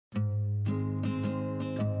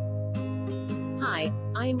Hi,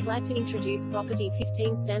 I am glad to introduce property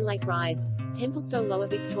 15 Stanlake Rise, Templestowe, Lower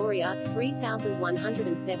Victoria,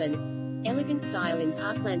 3107. Elegant style in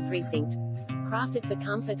Parkland precinct. Crafted for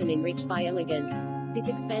comfort and enriched by elegance. This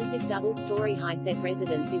expansive double-story high-set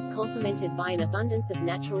residence is complemented by an abundance of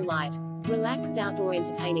natural light, relaxed outdoor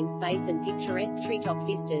entertaining space and picturesque treetop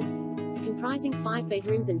vistas. Comprising 5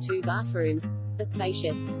 bedrooms and 2 bathrooms, the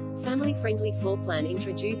spacious, family-friendly floor plan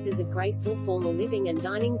introduces a graceful formal living and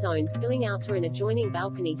dining zone spilling out to an adjoining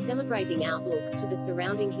balcony celebrating outlooks to the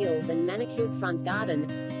surrounding hills and manicured front garden.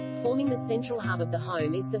 Forming the central hub of the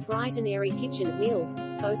home is the bright and airy kitchen wheels,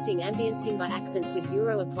 boasting ambient timber accents with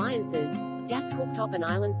Euro appliances, gas cooktop and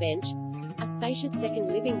island bench. A spacious second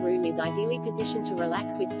living room is ideally positioned to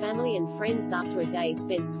relax with family and friends after a day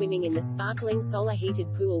spent swimming in the sparkling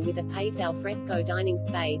solar-heated pool with a paved alfresco dining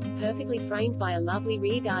space, perfectly framed by a lovely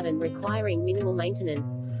rear garden requiring minimal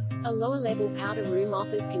maintenance. A lower-level powder room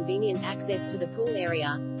offers convenient access to the pool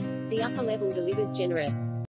area. The upper level delivers generous